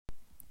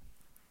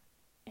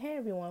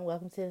everyone.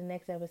 Welcome to the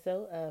next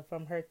episode of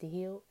From Hurt to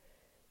Healed.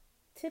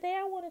 Today,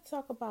 I want to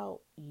talk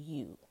about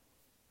you,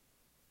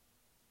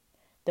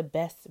 the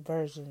best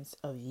versions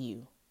of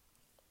you.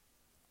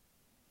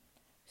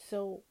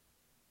 So,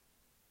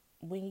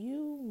 when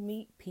you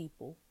meet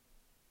people,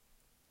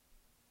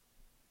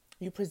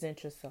 you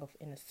present yourself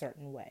in a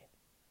certain way.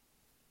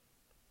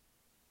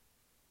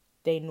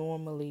 They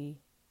normally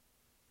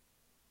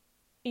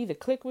either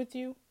click with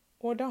you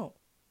or don't,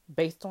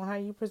 based on how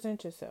you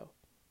present yourself.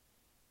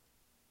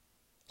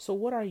 So,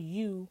 what are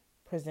you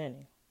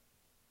presenting?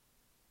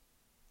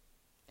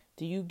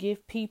 Do you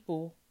give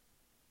people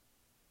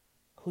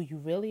who you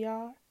really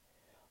are,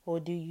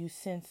 or do you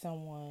send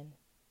someone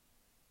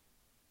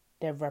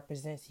that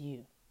represents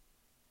you?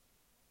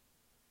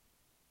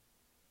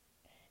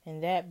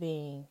 And that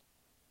being,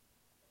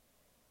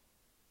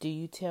 do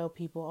you tell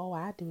people, oh,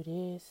 I do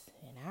this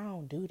and I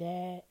don't do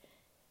that,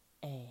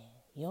 and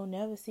you'll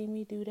never see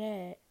me do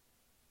that?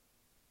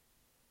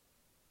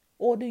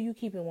 Or do you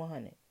keep it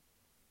 100?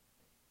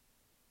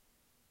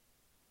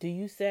 Do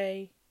you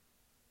say,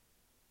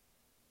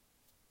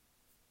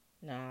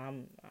 nah,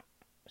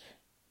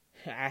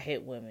 I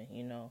hit women,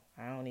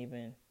 I don't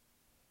even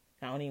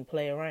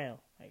play around.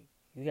 Like,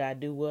 you gotta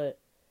do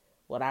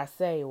what I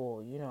say,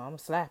 or I'm gonna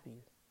slap you.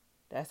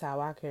 That's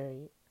how I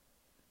carry it.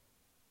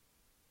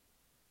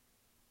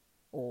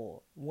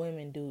 Or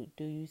women, do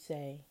you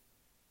say,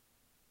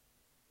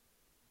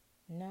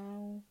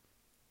 no,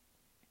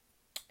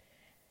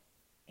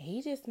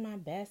 he's just my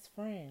best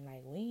friend.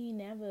 Like, we ain't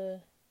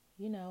never,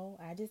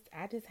 I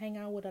just hang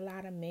out with a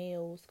lot of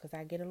males because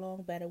I get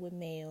along better with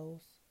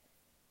males.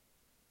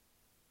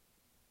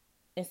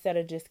 Instead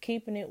of just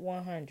keeping it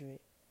 100.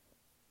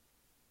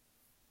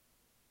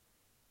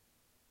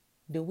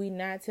 Do we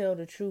not tell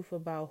the truth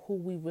about who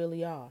we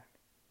really are?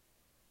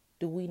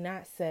 Do we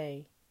not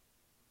say,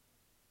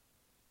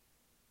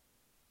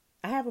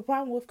 I have a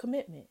problem with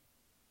commitment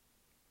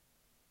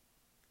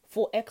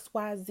for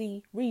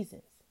XYZ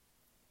reasons?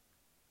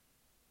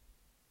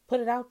 Put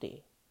it out there.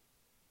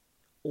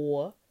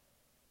 Or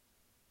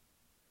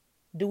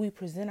do we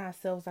present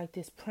ourselves like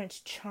this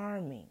Prince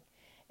Charming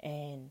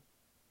and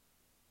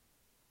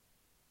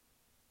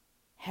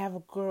have a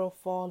girl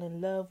fall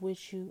in love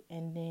with you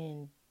and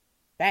then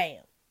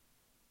bam,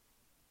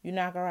 you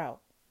knock her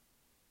out?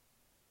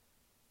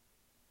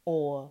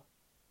 Or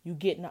you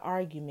get in an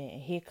argument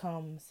and here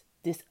comes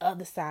this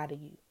other side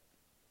of you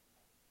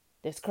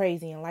that's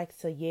crazy and likes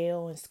to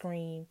yell and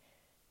scream,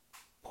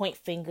 point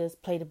fingers,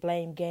 play the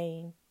blame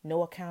game,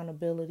 no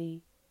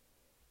accountability,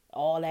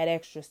 all that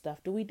extra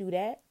stuff. Do we do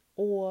that?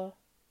 Or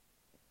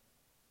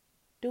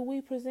do we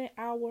present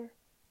our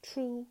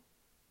true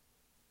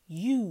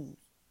you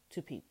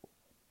to people?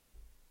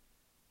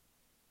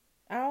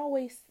 I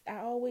always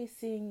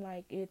seem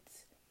like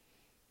it's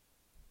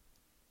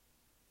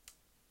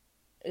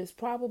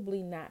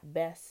probably not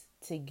best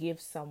to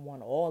give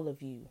someone all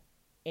of you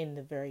in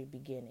the very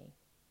beginning.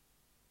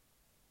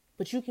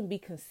 But you can be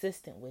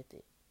consistent with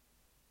it.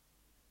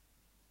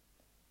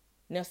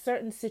 Now,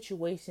 certain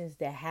situations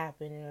that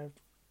happen are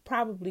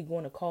probably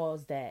going to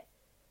cause that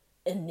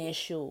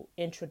initial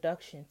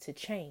introduction to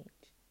change.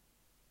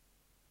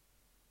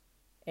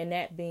 And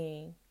that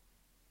being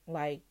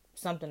like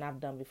something I've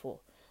done before.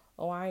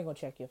 Oh, I ain't going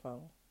to check your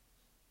phone.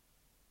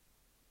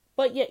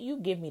 But yet you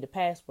give me the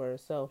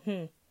password. So,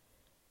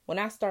 when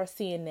I start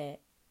seeing that,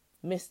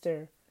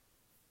 Mr.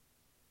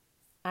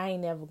 I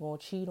ain't never going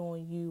to cheat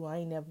on you, I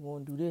ain't never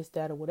going to do this,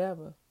 that, or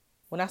whatever.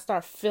 When I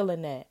start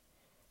feeling that,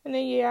 and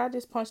then, I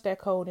just punch that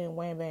code in,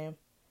 wham, bam.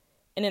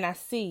 And then I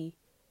see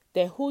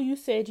that who you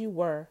said you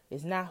were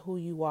is not who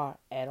you are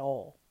at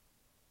all.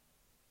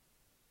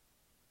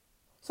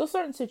 So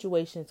certain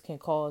situations can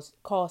cause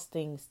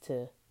things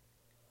to,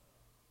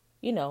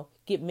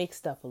 get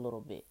mixed up a little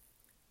bit.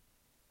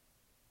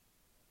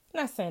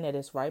 I'm not saying that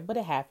it's right, but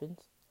it happens.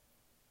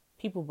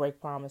 People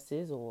break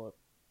promises or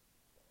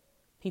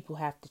people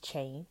have to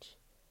change.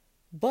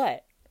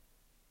 But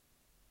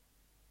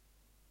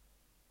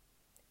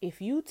if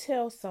you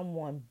tell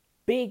someone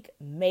big,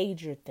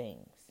 major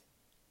things,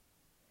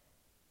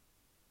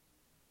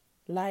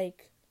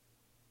 like,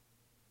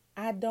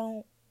 I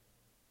don't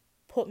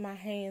put my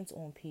hands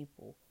on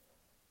people,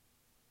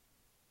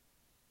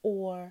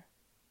 or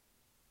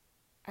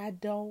I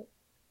don't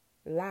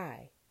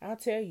lie. I'll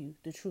tell you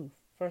the truth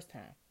first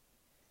time.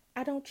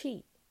 I don't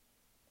cheat.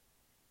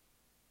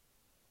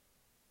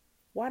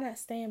 Why not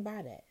stand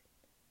by that?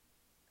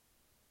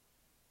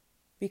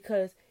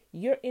 Because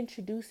you're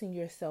introducing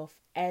yourself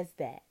as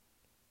that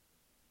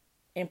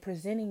and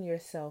presenting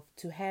yourself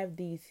to have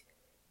these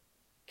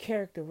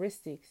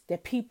characteristics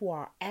that people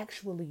are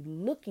actually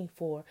looking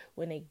for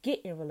when they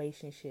get in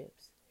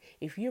relationships.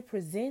 If you're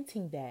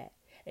presenting that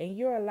and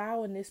you're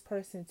allowing this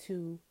person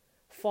to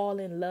fall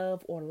in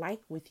love or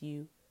like with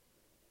you,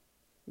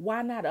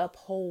 why not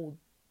uphold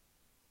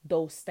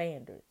those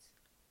standards?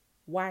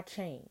 Why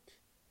change?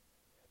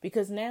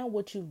 Because now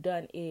what you've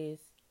done is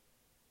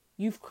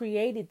you've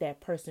created that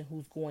person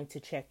who's going to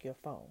check your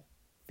phone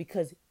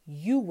because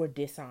you were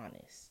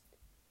dishonest.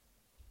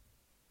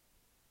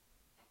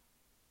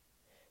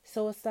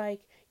 So it's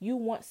like you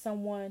want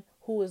someone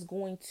who is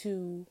going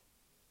to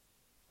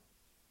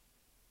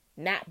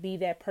not be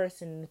that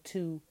person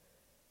to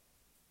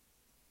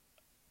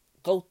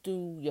go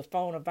through your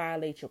phone or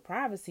violate your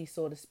privacy,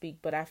 so to speak.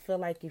 But I feel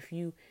like if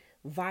you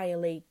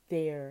violate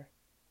their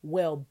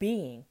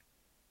well-being,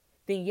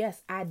 then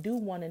yes, I do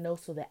want to know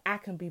so that I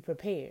can be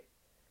prepared.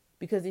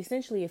 Because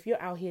essentially, if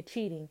you're out here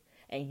cheating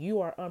and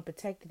you are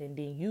unprotected and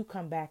then you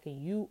come back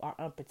and you are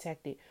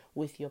unprotected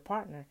with your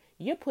partner,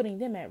 you're putting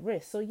them at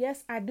risk. So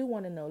yes, I do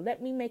want to know. Let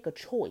me make a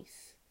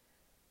choice.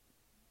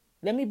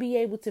 Let me be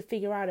able to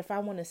figure out if I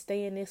want to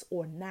stay in this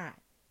or not.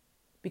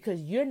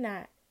 Because you're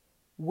not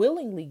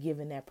willingly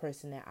giving that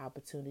person that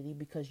opportunity,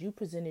 because you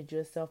presented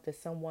yourself as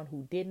someone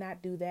who did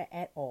not do that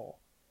at all.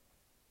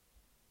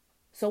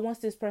 So once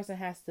this person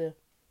has to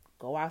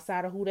go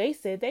outside of who they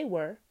said they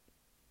were,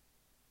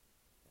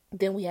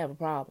 then we have a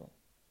problem.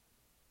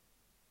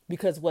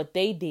 Because what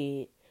they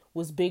did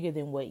was bigger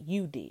than what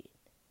you did.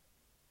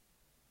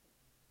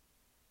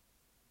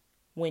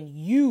 When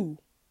you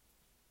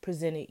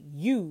presented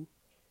you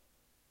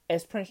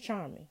as Prince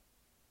Charming.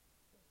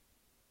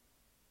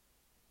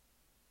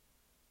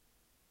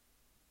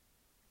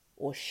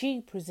 Or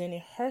she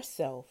presented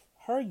herself,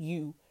 her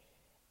you,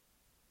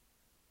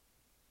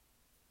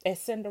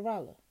 as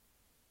Cinderella.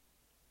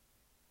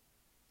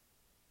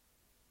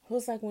 So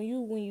it's like when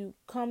you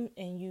come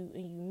and you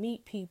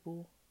meet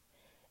people,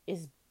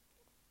 it's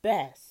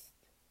best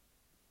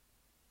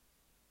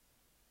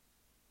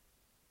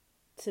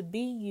to be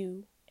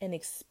you and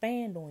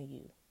expand on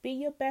you. Be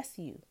your best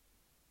you.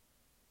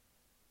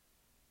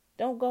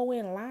 Don't go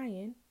in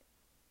lying.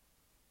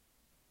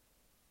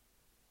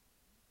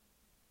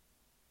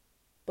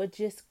 But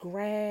just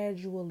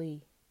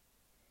gradually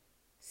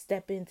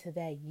step into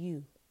that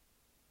you,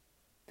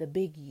 the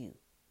big you.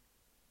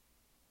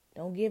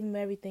 Don't give them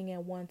everything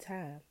at one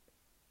time.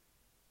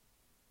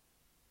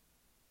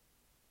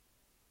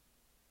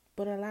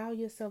 But allow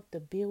yourself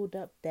to build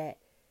up that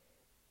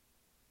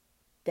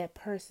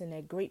person,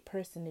 that great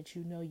person that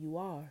you know you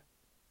are.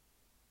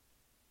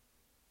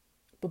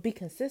 But be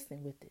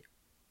consistent with it.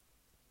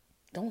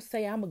 Don't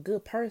say I'm a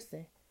good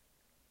person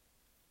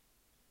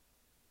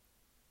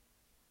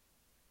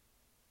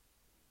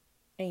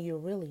and you're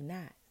really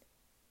not.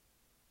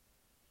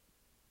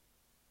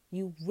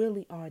 You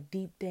really are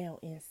deep down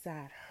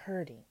inside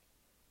hurting.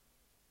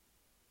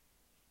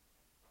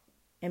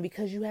 And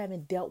because you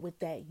haven't dealt with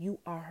that, you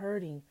are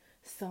hurting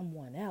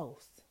someone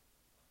else.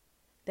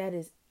 That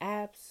is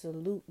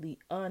absolutely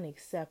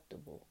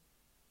unacceptable.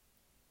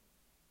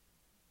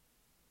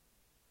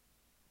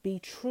 Be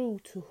true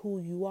to who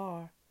you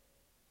are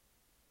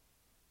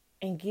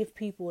and give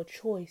people a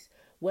choice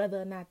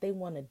whether or not they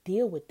want to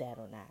deal with that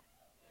or not.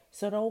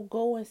 So don't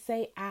go and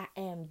say, I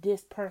am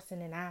this person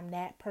and I'm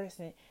that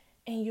person,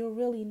 and you're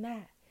really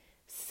not.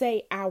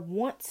 Say, I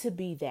want to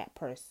be that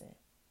person.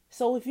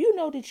 So if you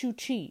know that you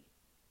cheat,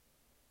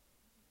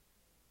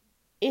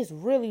 it's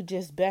really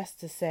just best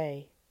to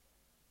say,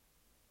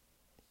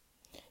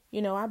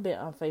 I've been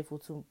unfaithful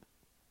to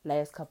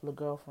last couple of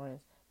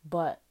girlfriends,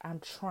 but I'm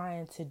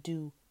trying to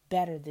do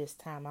better this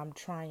time. I'm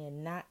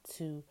trying not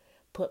to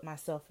put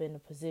myself in a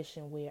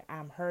position where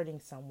I'm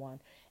hurting someone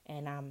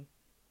and I'm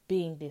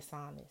being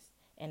dishonest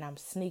and I'm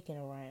sneaking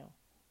around.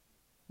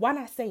 Why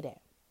not say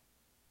that?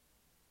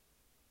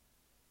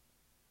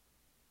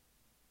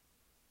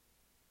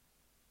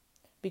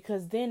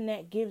 Because then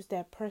that gives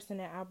that person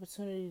an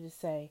opportunity to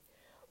say,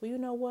 well, you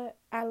know what?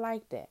 I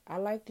like that. I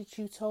like that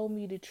you told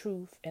me the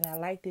truth, and I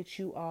like that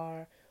you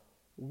are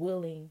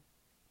willing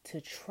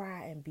to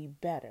try and be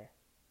better.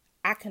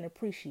 I can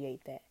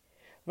appreciate that.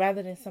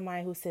 Rather than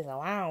somebody who says, oh,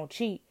 I don't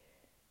cheat.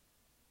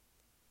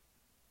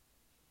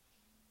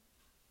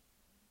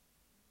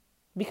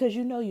 Because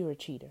you know you're a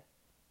cheater.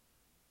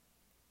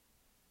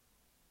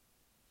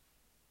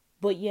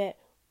 But yet,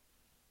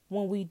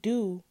 when we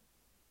do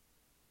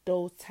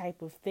those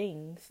type of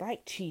things,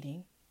 like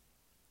cheating,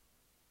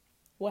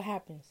 what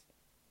happens?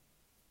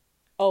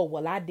 Oh,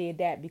 well, I did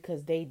that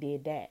because they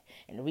did that.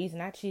 And the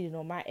reason I cheated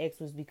on my ex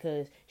was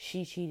because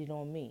she cheated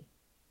on me.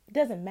 It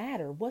doesn't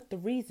matter what the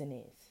reason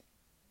is.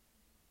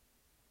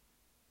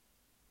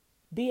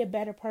 Be a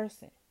better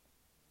person.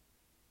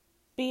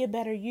 Be a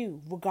better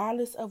you,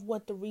 regardless of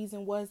what the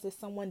reason was that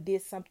someone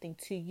did something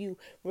to you.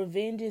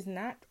 Revenge is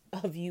not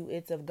of you,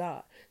 it's of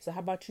God. So how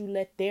about you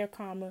let their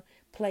karma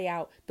play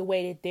out the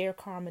way that their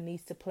karma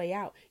needs to play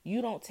out?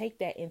 You don't take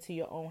that into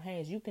your own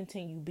hands. You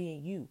continue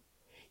being you.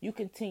 You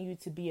continue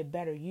to be a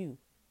better you.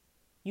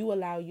 You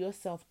allow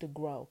yourself to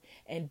grow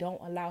and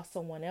don't allow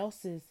someone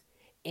else's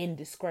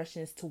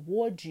indiscretions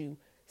towards you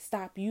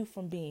stop you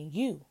from being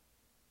you.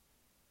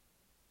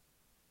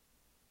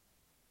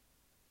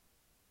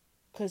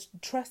 Because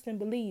trust and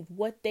believe,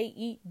 what they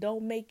eat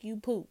don't make you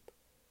poop.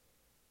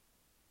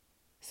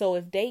 So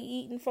if they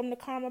eating from the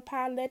karma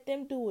pile, let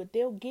them do it.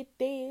 They'll get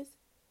theirs.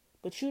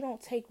 But you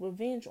don't take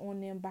revenge on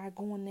them by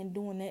going and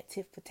doing that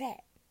tit for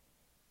tat.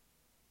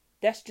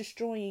 That's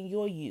destroying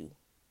your you.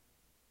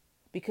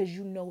 Because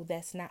you know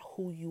that's not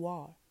who you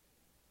are.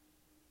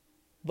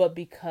 But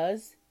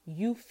because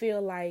You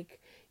feel like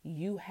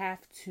you have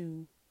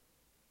to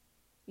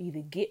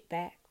either get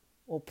back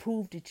or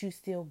prove that you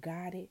still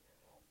got it,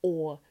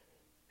 or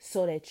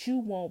so that you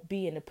won't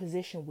be in a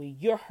position where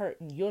you're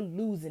hurting, you're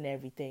losing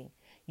everything.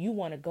 You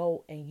want to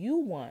go and you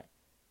want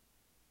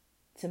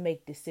to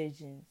make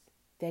decisions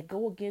that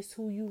go against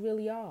who you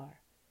really are.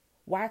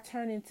 Why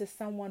turn into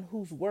someone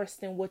who's worse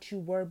than what you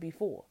were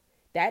before?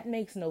 That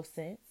makes no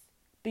sense.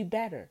 Be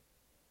better.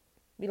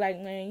 Be like,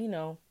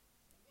 man,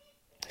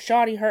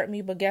 Shawty hurt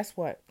me, but guess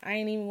what? I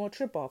ain't even gonna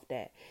trip off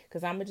that,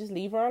 because I'm gonna just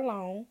leave her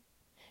alone,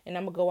 and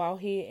I'm gonna go out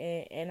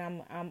here and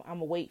I'm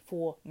gonna wait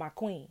for my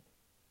queen.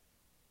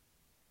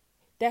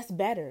 That's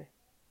better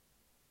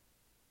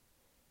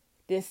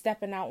than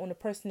stepping out on the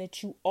person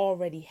that you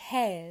already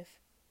have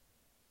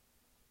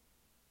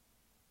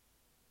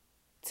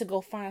to go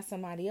find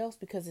somebody else,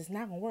 because it's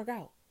not gonna work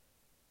out,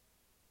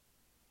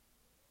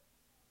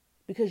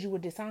 because you were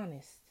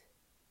dishonest.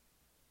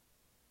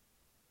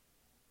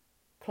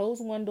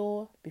 Close one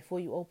door before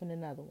you open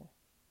another one.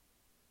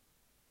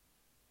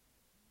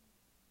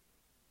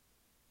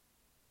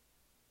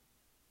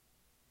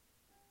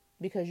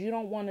 Because you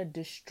don't want to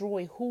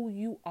destroy who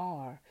you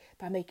are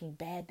by making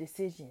bad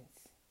decisions.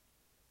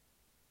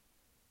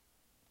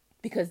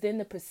 Because then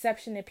the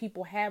perception that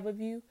people have of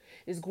you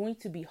is going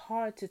to be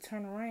hard to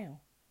turn around.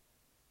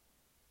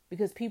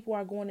 Because people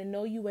are going to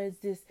know you as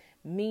this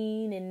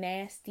mean and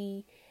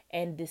nasty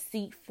and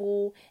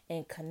deceitful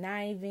and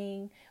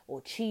conniving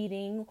or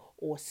cheating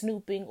or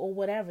snooping or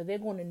whatever. They're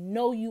going to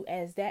know you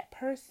as that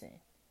person.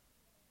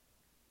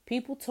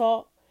 People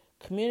talk.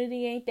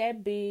 Community ain't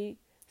that big.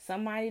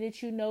 Somebody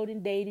that you know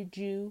that dated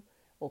you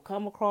will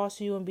come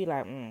across you and be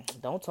like,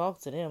 don't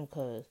talk to them,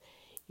 because,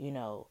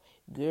 girl,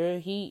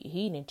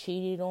 he done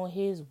cheated on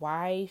his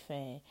wife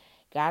and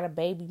got a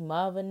baby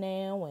mother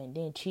now, and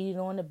then cheated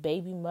on the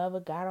baby mother,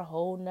 got a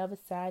whole nother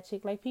side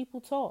chick. Like,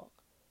 people talk.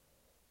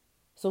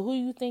 So who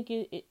you think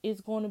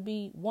is going to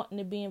be wanting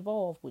to be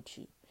involved with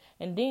you?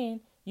 And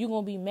then you're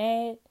going to be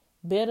mad,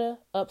 bitter,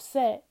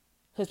 upset,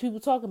 because people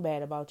talking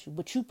bad about you.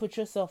 But you put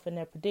yourself in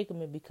that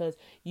predicament because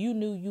you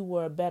knew you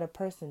were a better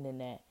person than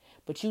that.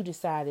 But you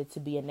decided to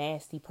be a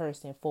nasty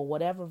person for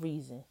whatever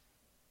reason.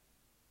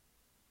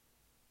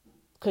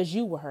 Because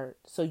you were hurt.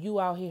 So you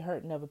out here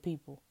hurting other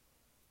people.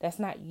 That's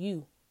not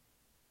you.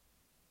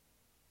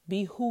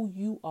 Be who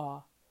you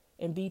are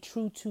and be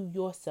true to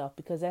yourself,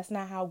 because that's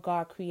not how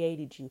God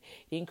created you.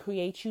 He didn't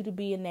create you to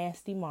be a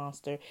nasty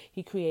monster.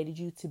 He created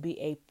you to be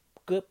a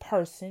good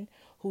person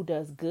who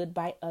does good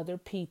by other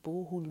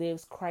people, who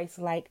lives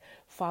Christ-like,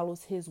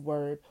 follows his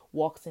word,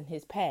 walks in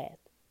his path.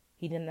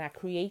 He did not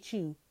create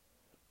you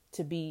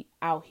to be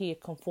out here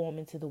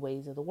conforming to the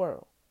ways of the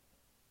world.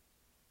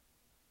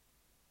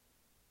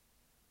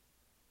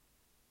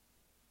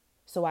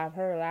 So I've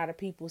heard a lot of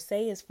people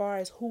say, as far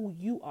as who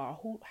you are,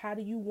 how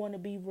do you want to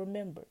be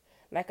remembered?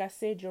 Like I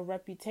said, your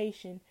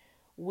reputation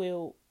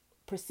will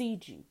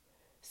precede you.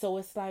 So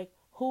it's like,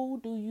 who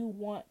do you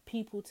want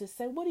people to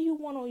say? What do you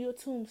want on your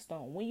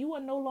tombstone? When you are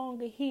no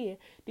longer here,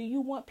 do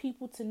you want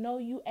people to know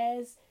you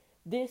as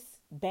this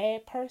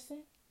bad person?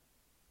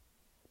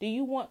 Do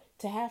you want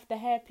to have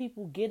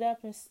people get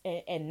up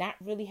and not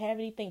really have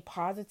anything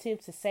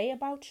positive to say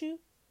about you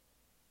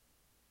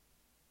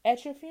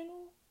at your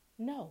funeral?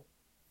 No.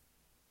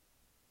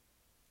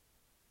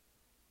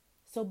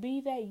 So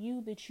be that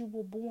you that you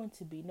were born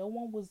to be. No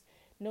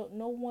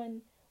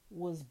one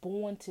was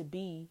born to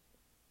be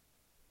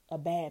a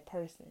bad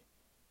person.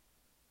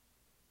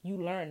 You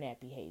learn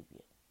that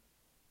behavior.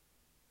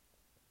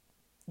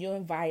 Your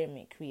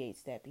environment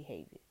creates that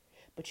behavior.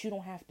 But you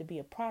don't have to be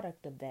a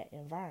product of that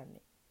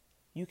environment.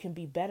 You can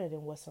be better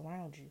than what's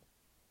around you.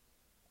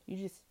 You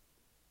just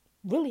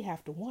really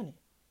have to want it.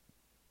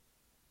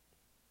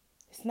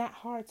 It's not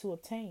hard to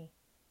obtain.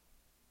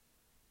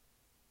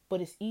 But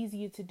it's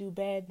easier to do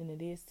bad than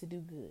it is to do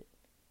good.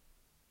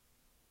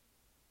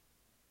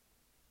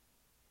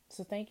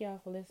 So thank y'all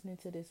for listening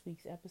to this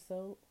week's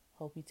episode.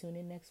 Hope you tune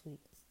in next week.